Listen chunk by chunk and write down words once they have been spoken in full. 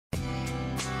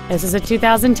This is a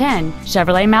 2010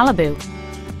 Chevrolet Malibu.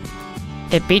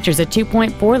 It features a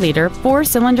 2.4-liter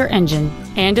four-cylinder engine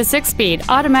and a 6-speed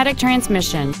automatic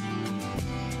transmission.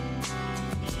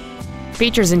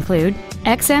 Features include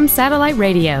XM satellite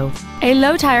radio, a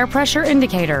low tire pressure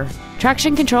indicator,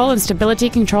 traction control and stability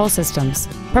control systems,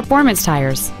 performance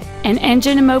tires, an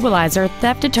engine immobilizer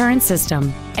theft deterrent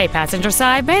system, a passenger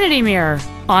side vanity mirror,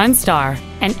 OnStar,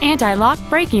 an anti-lock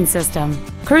braking system,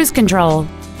 cruise control,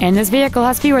 and this vehicle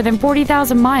has fewer than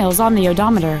 40,000 miles on the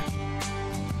odometer.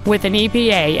 With an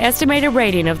EPA estimated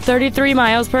rating of 33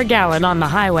 miles per gallon on the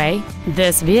highway,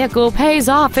 this vehicle pays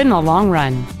off in the long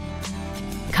run.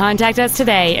 Contact us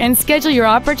today and schedule your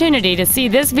opportunity to see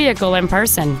this vehicle in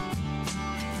person.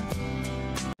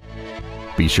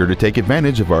 Be sure to take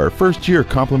advantage of our first-year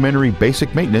complimentary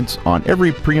basic maintenance on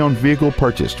every pre-owned vehicle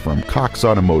purchased from Cox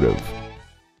Automotive.